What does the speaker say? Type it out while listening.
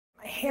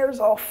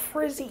hair's all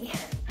frizzy.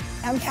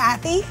 I'm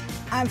Cathy.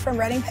 I'm from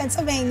Reading,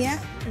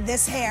 Pennsylvania.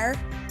 This hair,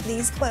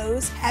 these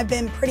clothes, have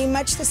been pretty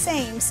much the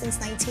same since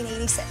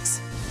 1986.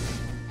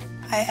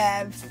 I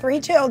have 3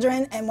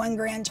 children and 1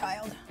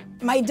 grandchild.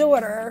 My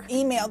daughter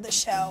emailed the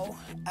show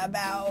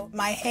about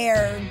my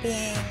hair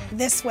being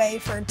this way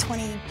for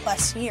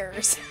 20+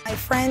 years. My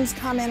friends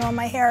comment on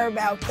my hair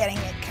about getting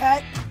it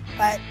cut,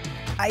 but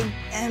I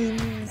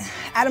am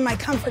out of my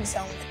comfort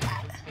zone with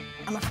that.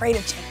 I'm afraid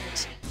of change.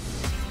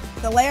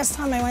 The last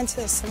time I went to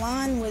the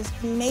salon was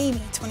maybe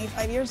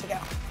 25 years ago.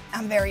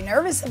 I'm very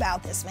nervous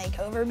about this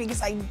makeover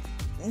because I've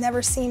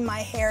never seen my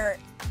hair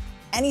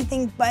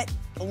anything but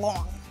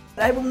long.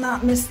 But I will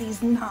not miss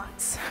these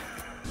knots.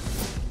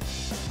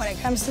 When it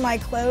comes to my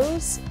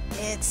clothes,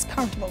 it's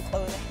comfortable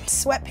clothing.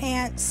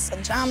 Sweatpants,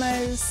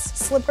 pajamas,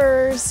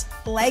 slippers,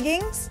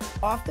 leggings,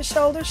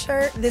 off-the-shoulder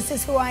shirt. This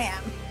is who I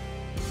am.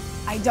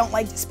 I don't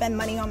like to spend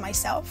money on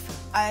myself.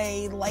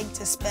 I like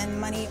to spend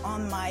money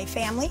on my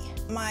family.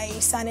 My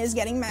son is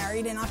getting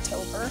married in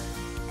October,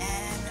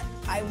 and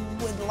I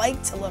would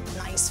like to look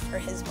nice for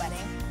his wedding.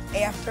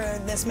 After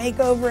this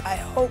makeover, I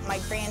hope my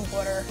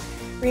granddaughter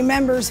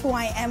remembers who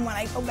I am when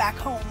I go back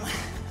home.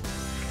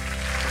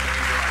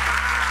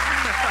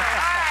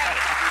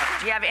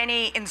 Do you have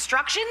any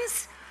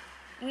instructions?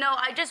 No,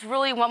 I just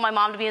really want my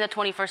mom to be in the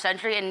 21st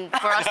century and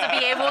for us to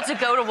be able to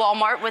go to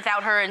Walmart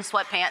without her in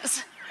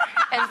sweatpants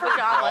and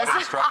pajamas.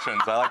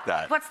 Instructions, I like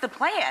that. What's the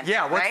plan?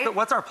 Yeah,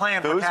 what's our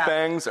plan for Those Kat?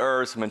 bangs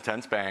are some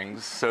intense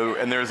bangs. So,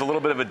 and there's a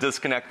little bit of a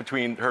disconnect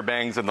between her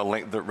bangs and the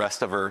length of the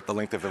rest of her Yeah,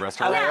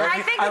 hair.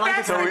 I think like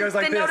that's it when it goes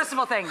like the this.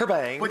 noticeable thing. Her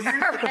bangs.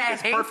 Her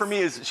bangs. Part for me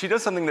is she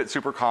does something that's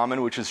super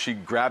common, which is she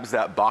grabs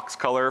that box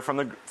color from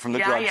the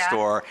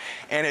drugstore,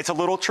 and it's a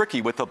little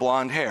tricky with the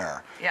blonde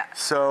hair. Yeah.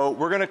 So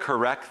we're gonna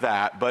correct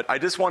that, but I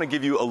just want to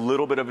give you a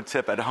little bit of a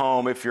tip at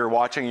home if you're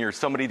watching. You're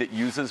somebody that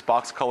uses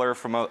box color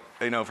from a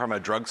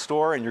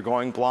drugstore and you're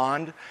going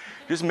blonde.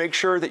 Just make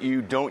sure that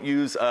you don't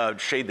use a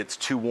shade that's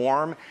too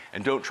warm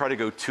and don't try to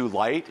go too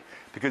light,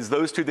 because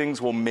those 2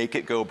 things will make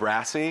it go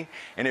brassy.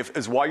 And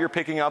while you're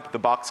picking up the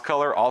box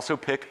color, also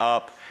pick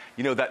up,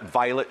 that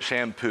violet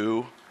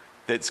shampoo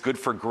that's good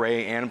for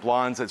gray and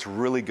blondes. That's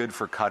really good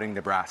for cutting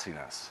the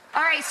brassiness.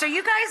 All right, so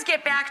you guys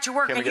get back to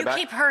work, but you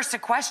keep her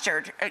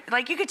sequestered.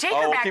 Like, you could take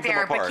her back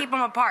there, but keep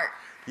them apart.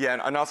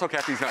 Yeah, and also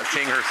Cathy's not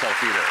seeing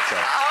herself either. So.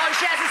 Oh,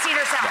 she hasn't seen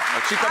herself. No.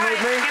 Is she coming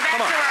with me? Get back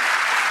Come on. to work.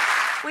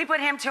 We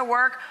put him to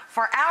work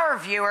for our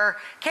viewer,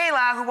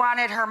 Kayla, who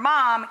wanted her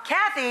mom,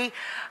 Cathy,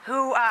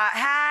 who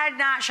had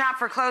not shopped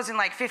for clothes in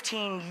like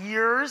 15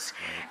 years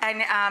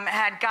and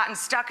had gotten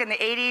stuck in the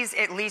 80s,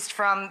 at least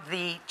from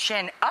the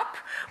chin up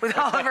with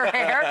all of her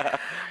hair.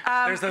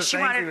 There's those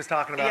bangs he was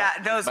talking about.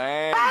 Yeah, those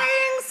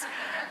bangs.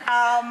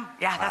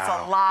 Yeah, that's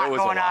a lot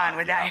going on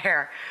with that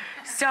hair.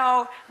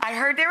 So I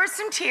heard there was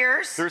some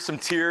tears. There's some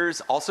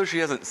tears. Also, she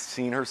hasn't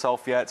seen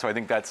herself yet, so I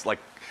think that's like...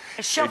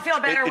 She'll feel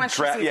better when she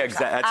sees herself. Yeah,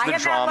 exactly. That's the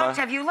have drama. Not looked.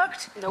 Have you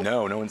looked? Nope.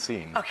 No, no one's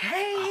seen. Okay.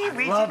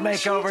 I love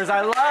makeovers.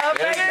 I love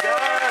makeovers.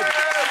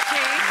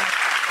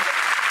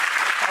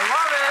 I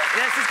love it.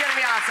 This is going to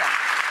be awesome.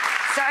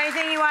 So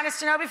anything you want us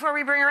to know before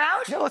we bring her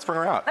out? Yeah, let's bring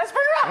her out. Let's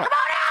bring her out. Come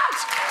on out.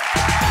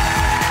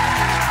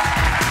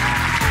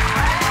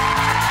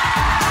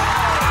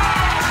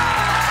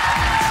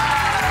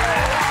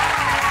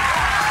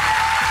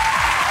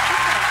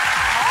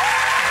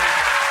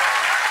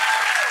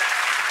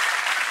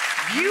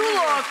 You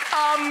look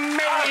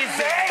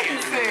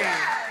amazing.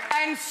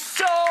 And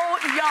so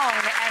young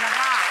and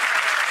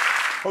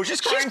hot. Oh, she's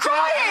crying. She's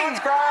crying.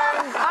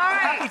 Crying. All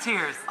right. Happy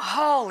tears.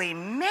 Holy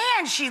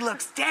man, she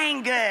looks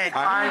dang good.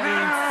 I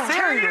mean,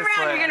 turn it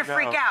seriously. around, you're gonna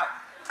freak out.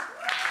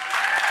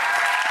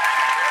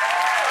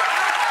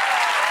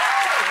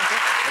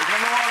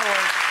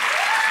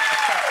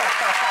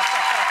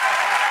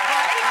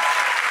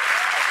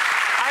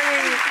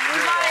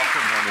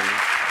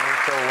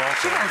 So welcome.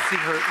 She don't see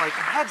her like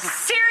head.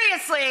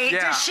 Seriously,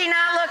 does she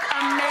not look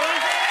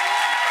amazing?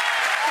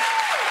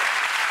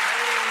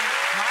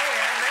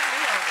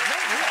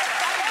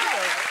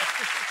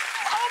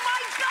 Oh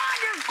my God,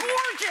 you're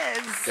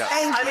gorgeous. Yeah.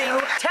 Thank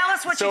you. Tell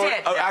us what you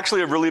did.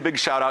 Actually, a really big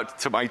shout out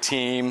to my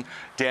team,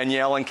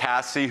 Danielle and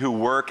Cassie, who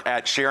work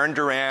at Sharon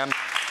Durham.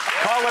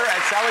 Color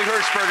at Sally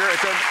Hirschberger.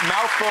 It's a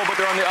mouthful, but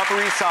they're on the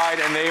Upper East Side,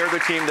 and they are the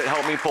team that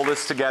helped me pull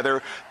this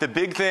together. The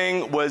big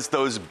thing was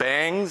those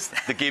bangs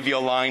that gave you a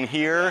line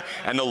here,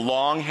 and the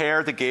long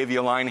hair that gave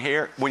you a line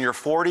here. When you're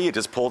 40, it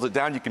just pulls it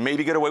down. You can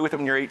maybe get away with it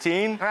when you're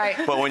 18. Right.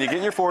 But when you get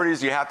in your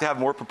 40s, you have to have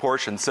more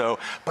proportion. So,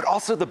 but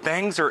also the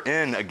bangs are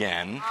in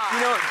again.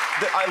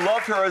 I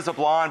loved her as a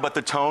blonde, but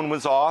the tone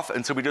was off,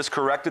 and so we just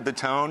corrected the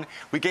tone.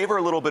 We gave her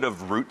a little bit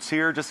of roots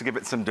here, just to give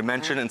it some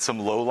dimension and some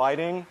low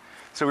lighting.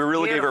 So we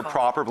really gave her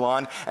proper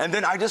blonde. And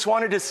then I just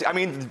wanted to see,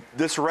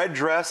 this red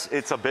dress,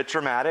 it's a bit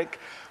dramatic,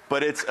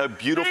 but it's a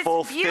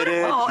beautiful, fitted,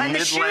 mid-length. And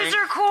the shoes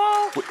are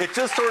cool. It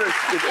just sort of,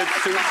 it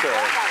suits her.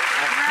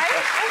 Right?